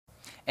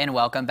And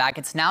welcome back.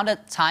 It's now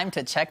time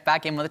to check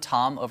back in with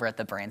Tom over at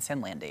the Branson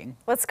Landing.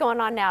 What's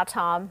going on now,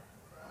 Tom?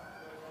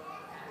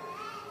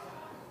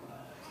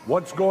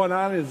 What's going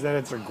on is that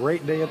it's a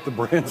great day at the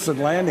Branson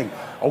Landing.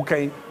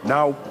 Okay,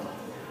 now,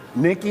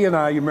 Nikki and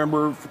I, you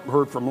remember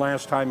her from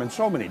last time and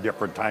so many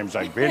different times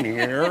I've been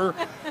here.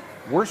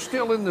 We're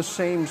still in the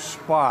same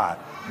spot,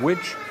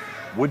 which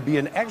would be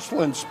an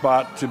excellent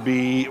spot to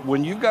be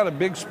when you've got a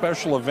big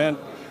special event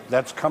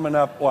that's coming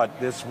up, what,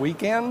 this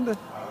weekend?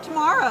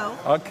 Tomorrow.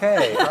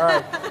 Okay, all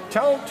right.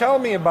 Tell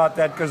me about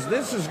that, because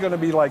this is going to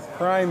be like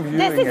prime viewing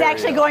This is area.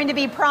 actually going to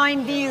be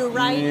prime view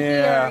right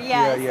Yeah, here.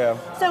 Yes.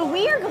 yeah. So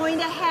we are going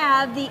to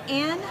have the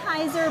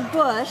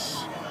Anheuser-Busch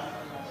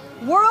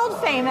world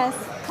famous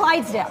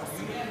Clydesdales.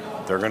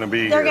 They're going to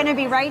be They're here. going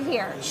to be right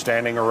here.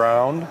 Standing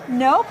around?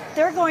 Nope,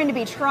 they're going to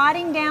be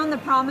trotting down the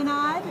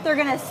promenade. They're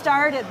going to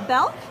start at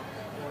Belk,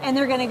 and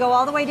they're going to go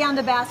all the way down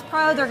to Bass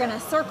Pro. They're going to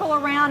circle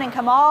around and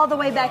come all the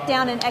way back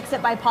down and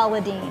exit by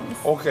Paula Dean's.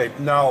 Okay,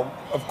 now,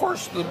 of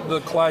course, the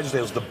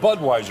Clydesdales, the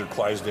Budweiser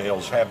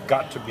Clydesdales have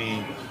got to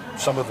be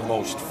some of the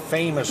most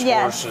famous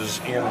Yes. horses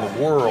in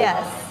the world.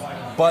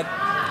 Yes. But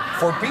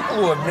for people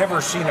who have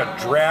never seen a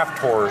draft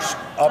horse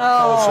up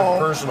close and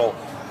personal,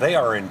 they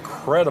are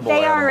incredible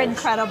They are animals.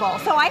 incredible.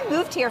 So I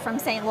moved here from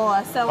St.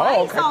 Louis, so Oh, I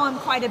okay. saw them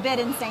quite a bit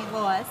in St.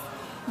 Louis.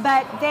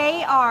 But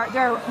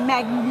they're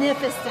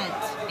magnificent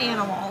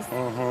animals.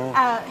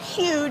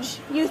 Huge.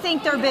 You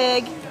think they're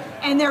big,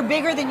 and they're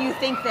bigger than you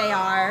think they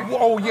are.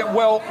 Oh, yeah,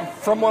 well,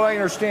 from what I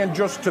understand,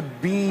 just to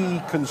be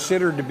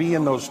considered to be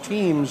in those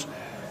teams,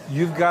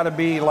 you've got to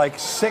be like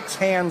 6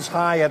 hands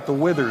high at the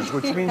withers,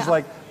 which means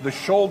like the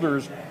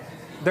shoulders,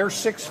 they're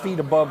 6 feet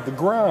above the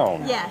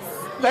ground. Yes.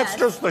 That's yes.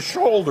 just the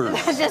shoulders.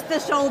 That's just the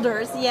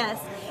shoulders, yes.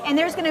 And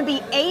there's going to be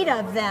 8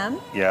 of them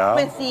Yeah.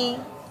 with the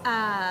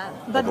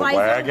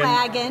Budweiser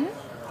wagon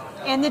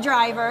and the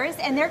drivers.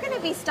 And they're going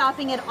to be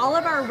stopping at all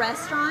of our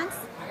restaurants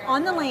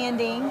on the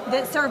landing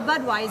that serve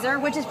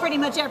Budweiser, which is pretty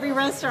much every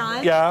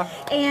restaurant. Yeah.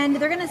 And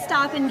they're going to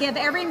stop and give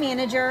every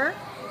manager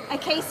a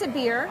case of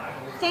beer,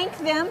 thank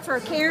them for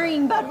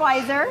carrying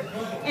Budweiser,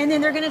 and then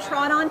they're going to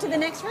trot on to the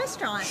next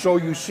restaurant. So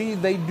you see,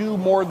 they do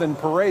more than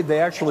parade. They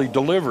actually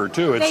deliver,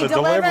 too. It's They a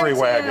deliver, delivery too,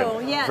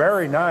 wagon. yes.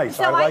 Very nice.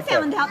 So I like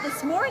found that. out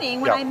this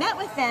morning when Yeah. I met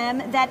with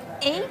them that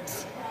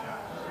 8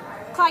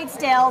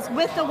 Clydesdales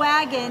with the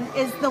wagon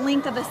is the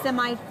length of a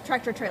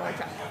semi-tractor trailer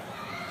truck.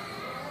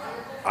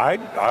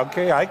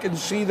 Okay, I can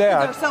see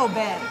They're that. so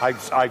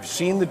big. I've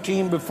seen the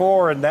team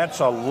before, and that's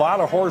a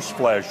lot of horse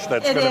flesh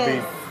that's It going to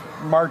is. be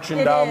marching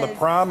It down the is.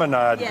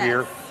 promenade Yes.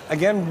 here.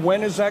 Again,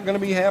 when is that going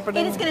to be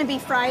happening? It is going to be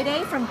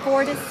Friday from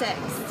 4 to 6.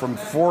 From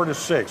 4 to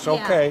 6. Yeah.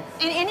 Okay.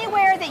 And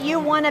anywhere that you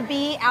want to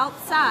be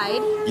outside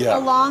Yeah.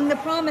 along the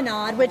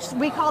promenade, which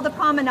we call the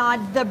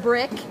promenade the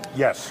brick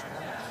Yes.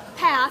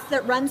 path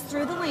that runs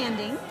through the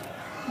landing,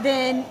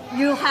 then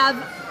you'll have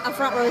a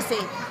front row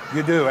seat.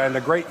 You do, and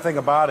the great thing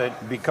about it,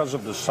 because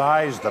of the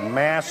size, the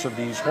mass of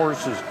these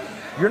horses,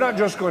 you're not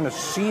just going to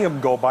see them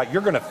go by,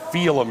 you're going to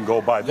feel them go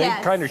by. They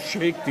Yes. kind of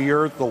shake the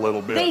earth a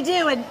little bit. They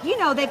do, and you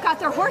know, they've got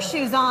their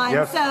horseshoes on,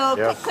 Yes, so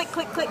yes. click,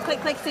 click, click, click,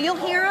 click, click. So you'll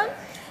hear them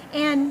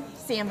and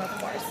see them, of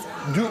course.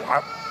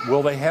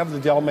 Will they have the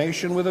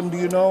Dalmatian with them, do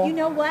you know? You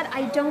know what?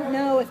 I don't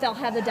know if they'll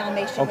have the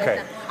Dalmatian Okay,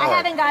 with them. all I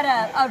right. haven't got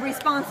a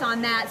response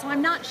on that, so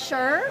I'm not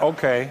sure.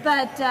 Okay.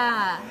 But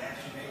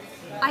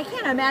I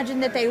can't imagine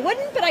that they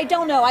wouldn't, but I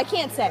don't know. I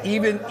can't say.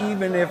 Even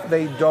if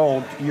they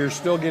don't, you're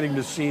still getting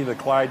to see the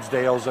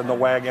Clydesdales and the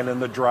wagon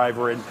and the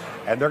driver, and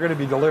they're going to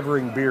be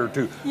delivering beer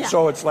too. Yeah.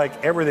 So it's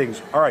like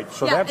everything's all right.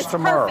 So Yeah, that's it's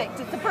tomorrow. perfect.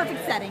 It's the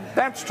perfect setting.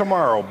 That's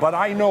tomorrow, but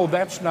I know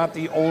that's not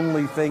the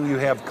only thing you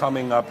have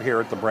coming up here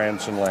at the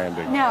Branson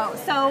Landing. No,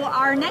 so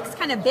our next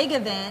kind of big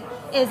event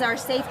is our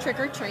Safe Trick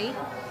or Treat.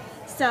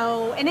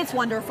 So, and it's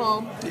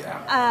wonderful.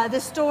 Yeah.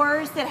 The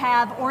stores that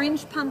have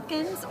orange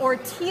pumpkins or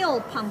teal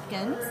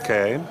pumpkins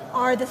Okay.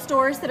 are the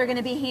stores that are going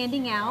to be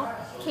handing out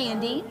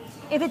candy.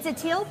 If it's a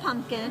teal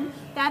pumpkin,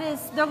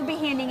 they'll be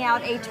handing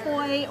out a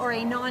toy or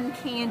a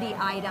non-candy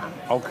item.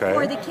 Okay.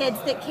 For the kids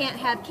that can't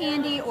have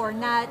candy or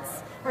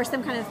nuts or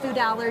some kind of food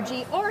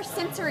allergy or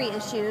sensory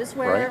issues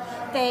where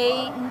Right.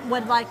 they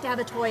would like to have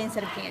a toy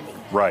instead of candy.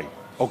 Right.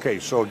 Okay,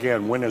 so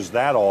again, when is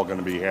that all going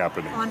to be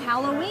happening? On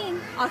Halloween,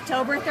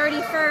 October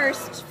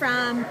 31st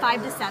from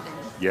 5 to 7.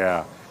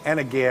 Yeah. And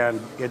again,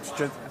 it's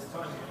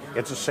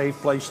a safe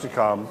place to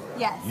come.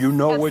 Yes, You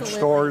know which absolutely.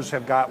 stores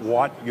have got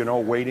what,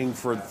 waiting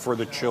for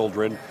the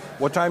children.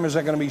 What time is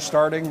that going to be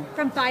starting?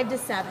 From 5 to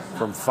 7.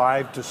 From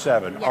 5 to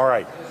 7. Yeah. All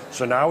right.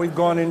 So now we've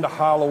gone into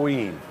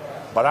Halloween.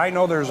 But I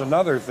know there's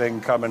another thing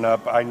coming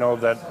up. I know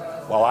that,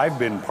 I've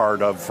been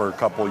part of for a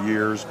couple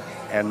years,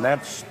 and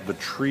that's the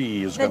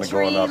tree is The going to go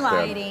tree up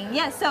lighting.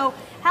 Yes, so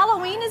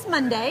Halloween is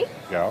Monday,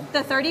 Yeah.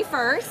 the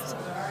 31st,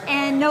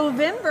 and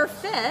November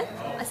 5th,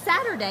 a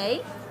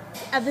Saturday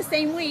of the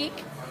same week,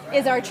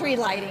 is our tree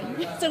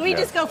lighting. So we Yeah.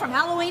 just go from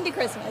Halloween to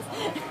Christmas.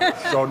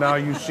 So now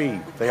you see,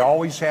 they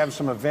always have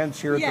some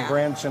events here at Yeah. the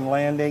Branson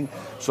Landing.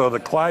 So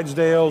the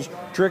Clydesdales,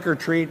 Trick or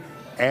Treat,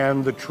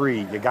 and the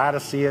tree. You got to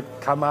see it.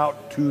 Come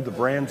out to the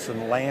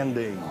Branson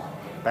Landing.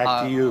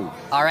 Back to you.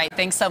 All right,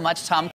 thanks so much, Tom.